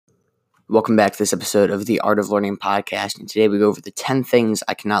Welcome back to this episode of the Art of Learning podcast, and today we go over the 10 things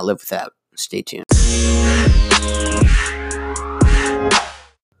I cannot live without. Stay tuned.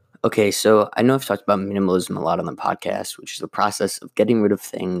 Okay, so I know I've talked about minimalism a lot on the podcast, which is the process of getting rid of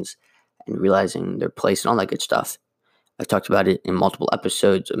things and realizing their place and all that good stuff. I've talked about it in multiple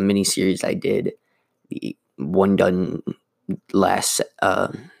episodes, a mini-series I did, the one done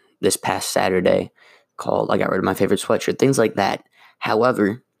this past Saturday, called I Got Rid of My Favorite Sweatshirt, things like that.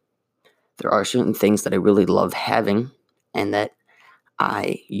 However, there are certain things that I really love having and that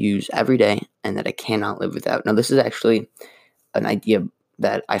I use every day and that I cannot live without. Now, this is actually an idea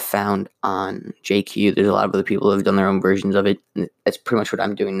that I found on JQ. There's a lot of other people who have done their own versions of it, and that's pretty much what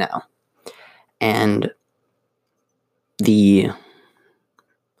I'm doing now. And the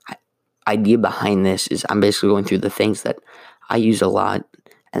idea behind this is I'm basically going through the things that I use a lot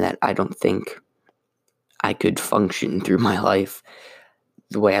and that I don't think I could function through my life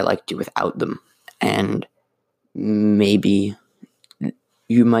the way I like to without them. And maybe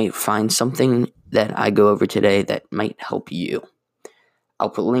you might find something that I go over today that might help you. I'll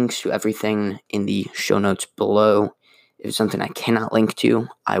put links to everything in the show notes below. If it's something I cannot link to,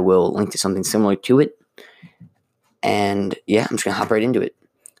 I will link to something similar to it. And yeah, I'm just going to hop right into it.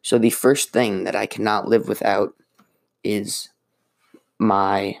 So the first thing that I cannot live without is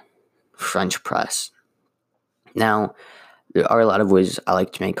my French press. Now, there are a lot of ways I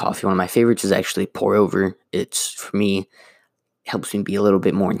like to make coffee. One of my favorites is actually pour over. It's, for me, helps me be a little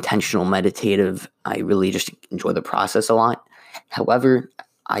bit more intentional, meditative. I really just enjoy the process a lot. However,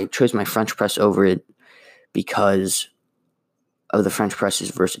 I chose my French press over it because of the French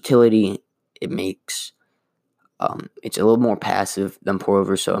press's versatility. It makes it's a little more passive than pour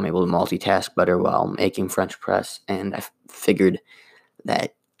over, so I'm able to multitask better while making French press. And I figured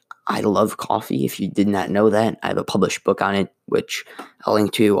that I love coffee. If you did not know that, I have a published book on it, which I'll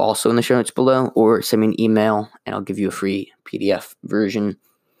link to also in the show notes below, or send me an email and I'll give you a free PDF version.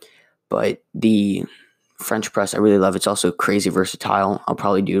 But the French press, I really love. It's also crazy versatile. I'll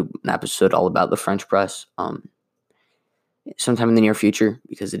probably do an episode all about the French press sometime in the near future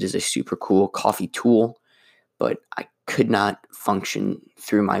because it is a super cool coffee tool. But I could not function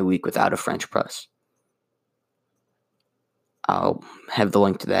through my week without a French press. I'll have the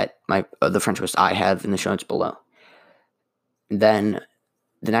link to that, the French press I have in the show notes below. Then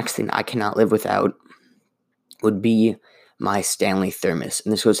the next thing I cannot live without would be my Stanley thermos.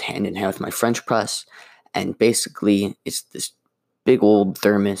 And this goes hand in hand with my French press. And basically, it's this big old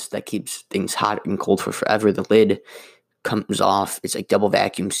thermos that keeps things hot and cold for forever. The lid comes off. It's like double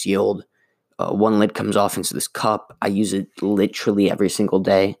vacuum sealed. One lid comes off into this cup. I use it literally every single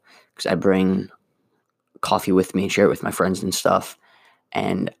day because I bring coffee with me and share it with my friends and stuff.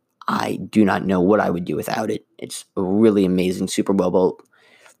 And I do not know what I would do without it. It's a really amazing, super well-built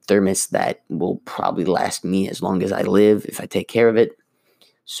thermos that will probably last me as long as I live if I take care of it.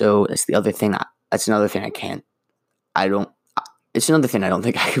 So that's the other thing. That's another thing it's another thing I don't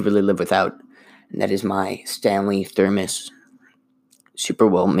think I could really live without. And that is my Stanley thermos. Super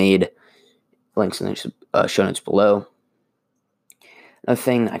well made. Links in the show notes below. Another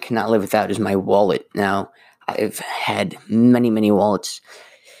thing I cannot live without is my wallet. Now, I've had many, many wallets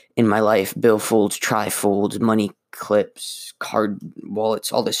in my life. Billfolds, trifolds, money clips, card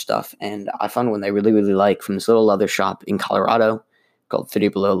wallets, all this stuff. And I found one that I really, really like from this little leather shop in Colorado called 30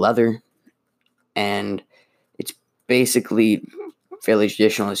 Below Leather. And it's basically fairly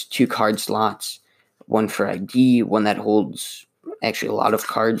traditional. It's 2 card slots, one for ID, one that holds actually a lot of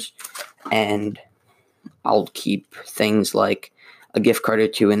cards. And I'll keep things like a gift card or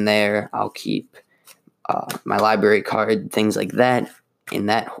 2 in there. I'll keep my library card, things like that. In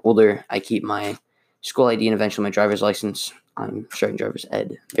that holder, I keep my school ID and eventually my driver's license. I'm starting driver's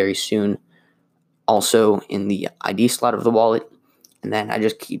ed very soon. Also in the ID slot of the wallet. And then I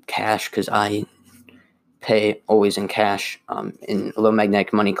just keep cash because I pay always in cash in a low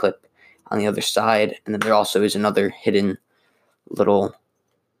magnetic money clip on the other side. And then there also is another hidden little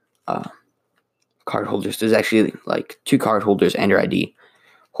card holders. There's actually like 2 card holders and your ID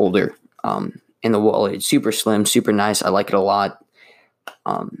holder in the wallet. It's super slim, super nice. I like it a lot.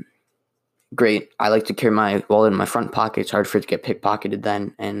 Great. I like to carry my wallet in my front pocket. It's hard for it to get pickpocketed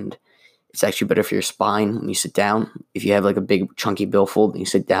then, and it's actually better for your spine when you sit down. If you have like a big chunky billfold and you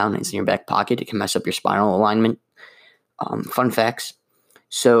sit down and it's in your back pocket, it can mess up your spinal alignment. Fun facts.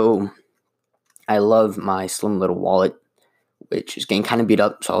 So I love my slim little wallet, which is getting kind of beat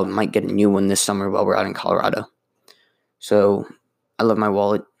up, so I might get a new one this summer while we're out in Colorado. So I love my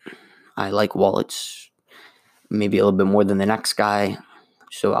wallet. I like wallets maybe a little bit more than the next guy,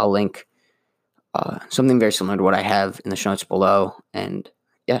 so I'll link something very similar to what I have in the show notes below. And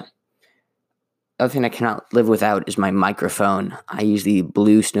yeah, other thing I cannot live without is my microphone. I use the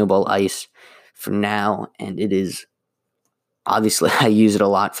Blue Snowball Ice for now, and it is obviously I use it a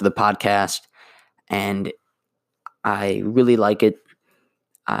lot for the podcast, and I really like it.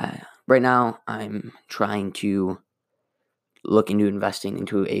 Right now, I'm trying to look into investing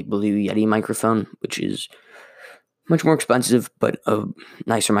into a Blue Yeti microphone, which is much more expensive, but a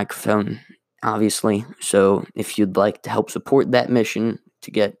nicer microphone, obviously. So if you'd like to help support that mission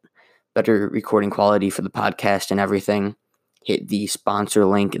to get better recording quality for the podcast and everything, hit the sponsor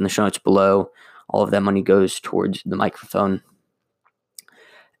link in the show notes below. All of that money goes towards the microphone.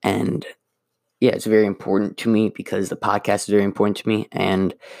 And yeah, it's very important to me because the podcast is very important to me,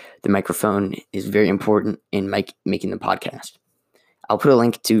 and the microphone is very important in making the podcast. I'll put a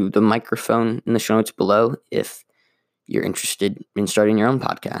link to the microphone in the show notes below if you're interested in starting your own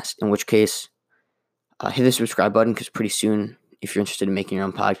podcast, in which case, hit the subscribe button, because pretty soon, if you're interested in making your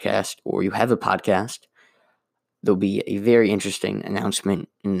own podcast or you have a podcast, there'll be a very interesting announcement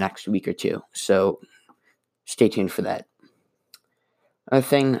in the next week or two. So stay tuned for that. Another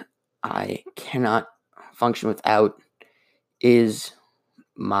thing I cannot function without is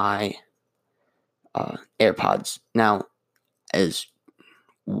my AirPods. Now, as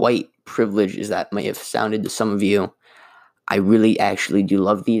white privilege as that may have sounded to some of you, I really actually do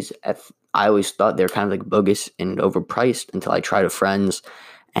love these. I always thought they were kind of like bogus and overpriced until I tried a friend's,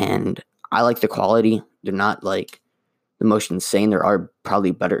 and I like the quality. They're not like the most insane. There are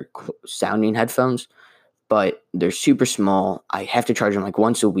probably better sounding headphones, but they're super small. I have to charge them like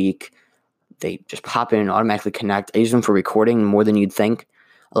once a week. They just pop in and automatically connect. I use them for recording more than you'd think.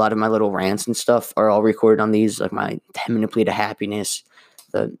 A lot of my little rants and stuff are all recorded on these, like my 10-minute plea to happiness,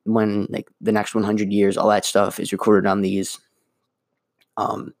 the next 100 years, all that stuff is recorded on these.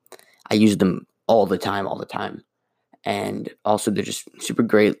 I use them all the time. And also they're just super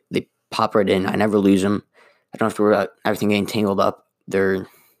great. They pop right in. I never lose them. I don't have to worry about everything getting tangled up. I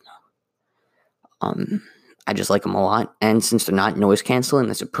just like them a lot. And since they're not noise canceling,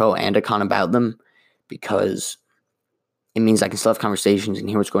 that's a pro and a con about them, because it means I can still have conversations and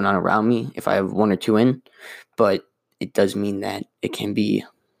hear what's going on around me if I have one or two in. But it does mean that it can be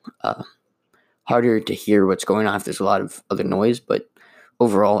harder to hear what's going on if there's a lot of other noise. But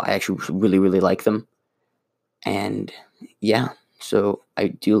overall, I actually really, really like them. And yeah, so I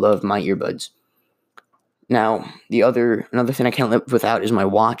do love my earbuds. Now, another thing I can't live without is my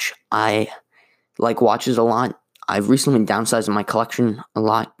watch. I like watches a lot. I've recently been downsizing my collection a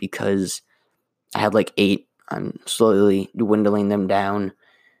lot because I had like 8. I'm slowly dwindling them down.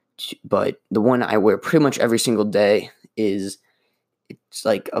 But the one I wear pretty much every single day it's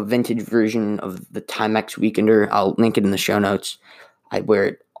like a vintage version of the Timex Weekender. I'll link it in the show notes. I wear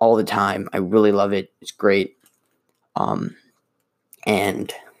it all the time. I really love it. It's great.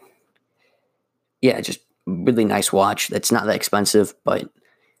 And yeah, just really nice watch. That's not that expensive, but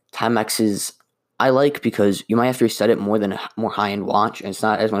Timex's I like because you might have to reset it more than a more high-end watch, and it's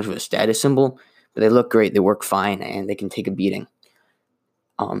not as much of a status symbol, but they look great, they work fine, and they can take a beating.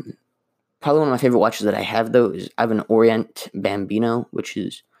 Probably one of my favorite watches that I have, though, is I have an Orient Bambino, which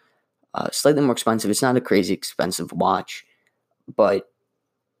is slightly more expensive. It's not a crazy expensive watch, but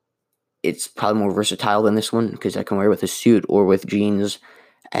it's probably more versatile than this one because I can wear it with a suit or with jeans,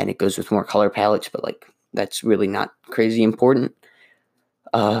 and it goes with more color palettes, but like that's really not crazy important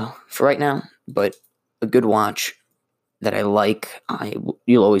for right now. But a good watch that I like,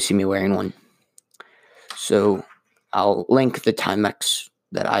 you'll always see me wearing one. So I'll link the Timex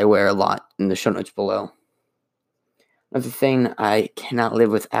that I wear a lot in the show notes below. Another thing I cannot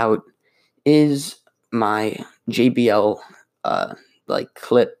live without is my JBL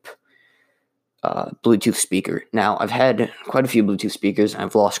clip Bluetooth speaker. Now, I've had quite a few Bluetooth speakers, and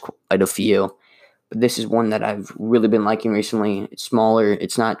I've lost quite a few, but this is one that I've really been liking recently. It's smaller,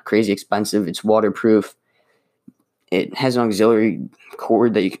 it's not crazy expensive, it's waterproof. It has an auxiliary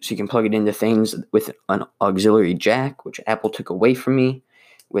cord so you can plug it into things with an auxiliary jack, which Apple took away from me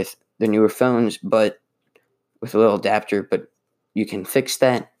with the newer phones, but with a little adapter, but you can fix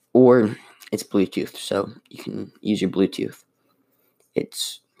that, or it's Bluetooth, so you can use your Bluetooth.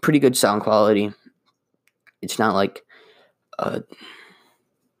 It's pretty good sound quality. It's not like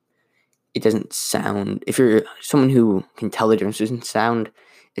it doesn't sound, if you're someone who can tell the difference in sound,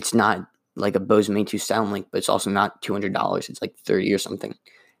 it's not like a Bose Mate 2 SoundLink, but it's also not $200. It's like $30 or something.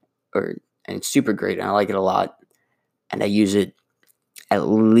 And it's super great, and I like it a lot. And I use it at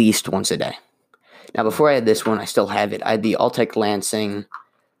least once a day. Now, before I had this one, I still have it. I had the Altec Lansing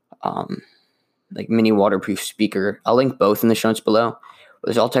mini waterproof speaker. I'll link both in the show notes below. But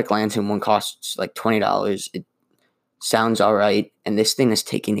this Altec Lansing one costs like $20. It sounds all right, and this thing is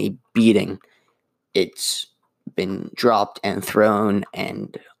taking a beating. it's been dropped and thrown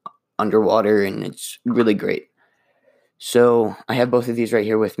and underwater, and it's really great. So I have both of these right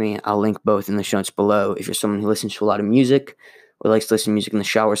here with me. I'll link both in the show notes below. If you're someone who listens to a lot of music or likes to listen to music in the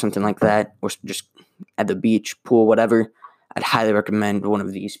shower or something like that, or just at the beach, pool, whatever, I'd highly recommend one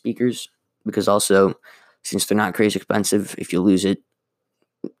of these speakers, because also, since they're not crazy expensive, if you lose it,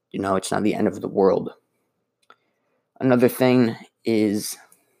 it's not the end of the world. Another thing is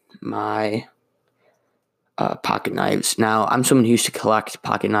my pocket knives. Now, I'm someone who used to collect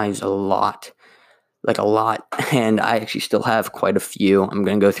pocket knives a lot, and I actually still have quite a few. I'm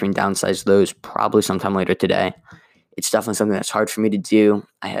going to go through and downsize those probably sometime later today. It's definitely something that's hard for me to do.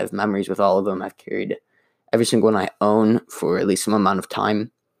 I have memories with all of them. I've carried every single one I own for at least some amount of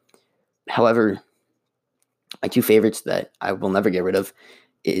time. However, my two favorites that I will never get rid of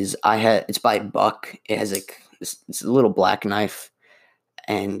is it's by Buck. It has it's a little black knife,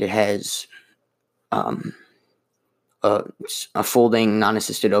 and it has a folding,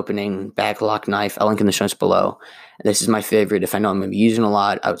 non-assisted opening back lock knife. I'll link in the show notes below. And this is my favorite if I know I'm going to be using a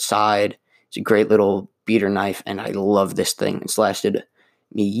lot outside. It's a great little beater knife, and I love this thing. It's lasted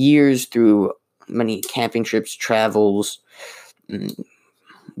me years through many camping trips, travels,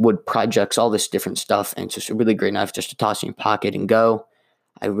 wood projects, all this different stuff, and it's just a really great knife just to toss in your pocket and go.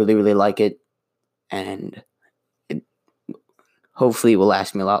 I really, really like it, and it hopefully will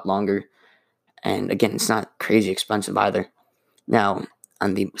last me a lot longer. And again, it's not crazy expensive either. Now,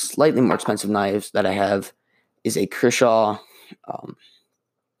 on the slightly more expensive knives that I have is a Kershaw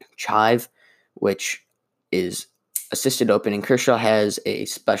chive, which is assisted opening. Kershaw has a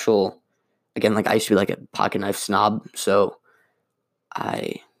special, again, I used to be like a pocket knife snob, so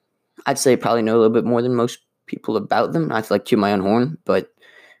I'd say I probably know a little bit more than most people about them. Not to toot my own horn, but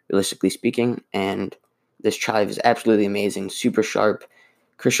realistically speaking, and this chive is absolutely amazing, super sharp.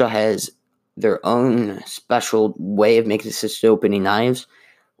 Kershaw has their own special way of making assisted opening knives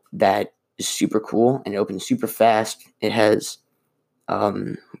that is super cool, and it opens super fast. It has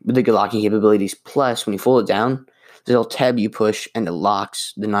really good locking capabilities. Plus, when you fold it down, there's a little tab you push, and it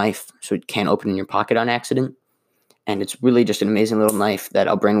locks the knife so it can't open in your pocket on accident. And it's really just an amazing little knife that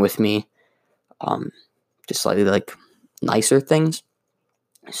I'll bring with me to slightly nicer things.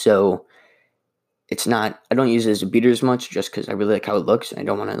 So I don't use it as a beater as much, just because I really like how it looks, and I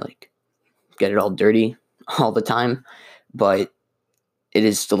don't want to get it all dirty all the time. But it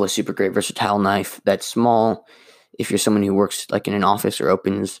is still a super great versatile knife that's small if you're someone who works in an office or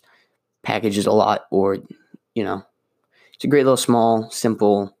opens packages a lot, or it's a great little small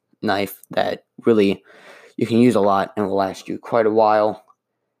simple knife that really you can use a lot and will last you quite a while.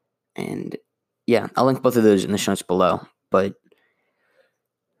 And yeah, I'll link both of those in the show notes below. But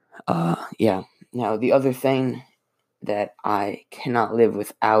yeah, now the other thing that I cannot live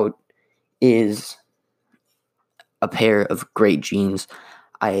without is a pair of great jeans.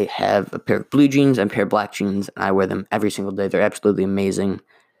 I have a pair of blue jeans and a pair of black jeans, and I wear them every single day. They're absolutely amazing.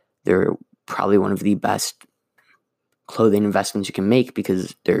 They're probably one of the best clothing investments you can make,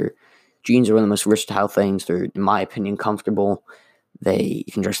 because jeans are one of the most versatile things. They're, in my opinion, comfortable. You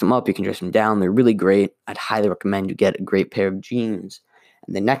can dress them up, you can dress them down. They're really great. I'd highly recommend you get a great pair of jeans.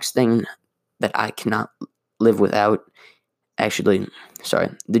 And the next thing that I cannot live without,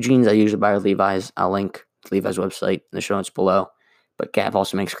 the jeans I usually buy are Levi's. I'll link to Levi's website in the show notes below. But Gap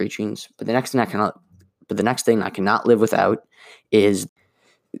also makes great jeans. But the next thing I cannot live without is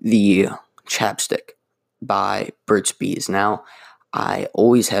the chapstick by Burt's Bees. Now, I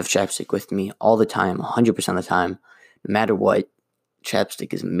always have chapstick with me all the time, 100% of the time, no matter what.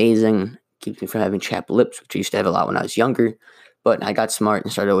 Chapstick is amazing. Keeps me from having chapped lips, which I used to have a lot when I was younger. But I got smart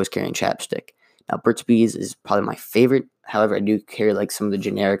and started always carrying chapstick. Now, Burt's Bees is probably my favorite. However, I do carry some of the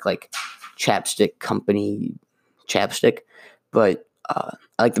generic chapstick company chapstick. But I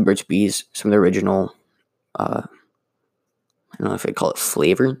like the Burt's Bees, some of the original, I don't know if I'd call it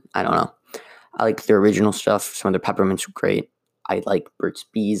flavor. I don't know. I like their original stuff. Some of their peppermints are great. I like Burt's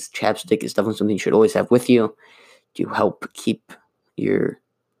Bees. Chapstick is definitely something you should always have with you to help keep your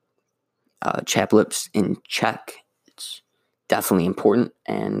chapped lips in check. It's definitely important,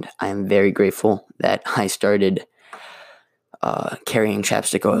 and I am very grateful that I started carrying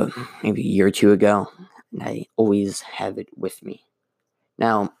chapstick maybe a year or two ago, and I always have it with me.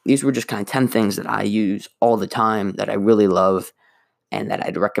 Now, these were just kind of 10 things that I use all the time that I really love and that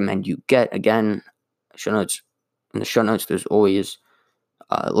I'd recommend you get. Again, in the show notes, there's always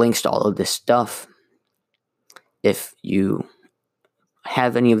links to all of this stuff. If you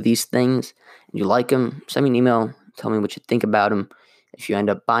have any of these things and you like them, send me an email, tell me what you think about them. If you end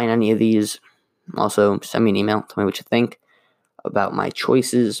up buying any of these, also send me an email, tell me what you think about my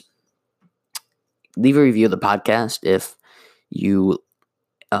choices. leave a review of the podcast if you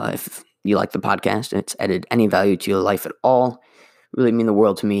like the podcast and it's added any value to your life at all. It really mean the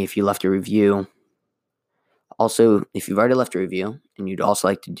world to me if you left a review. Also, if you've already left a review and you'd also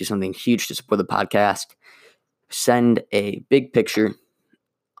like to do something huge to support the podcast, send a big picture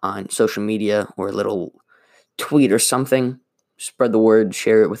on social media or a little tweet or something. Spread the word,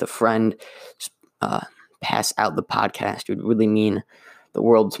 share it with a friend, pass out the podcast. It would really mean the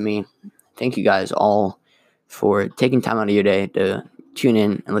world to me. Thank you guys all for taking time out of your day to tune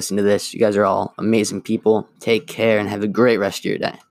in and listen to this. You guys are all amazing people. Take care and have a great rest of your day.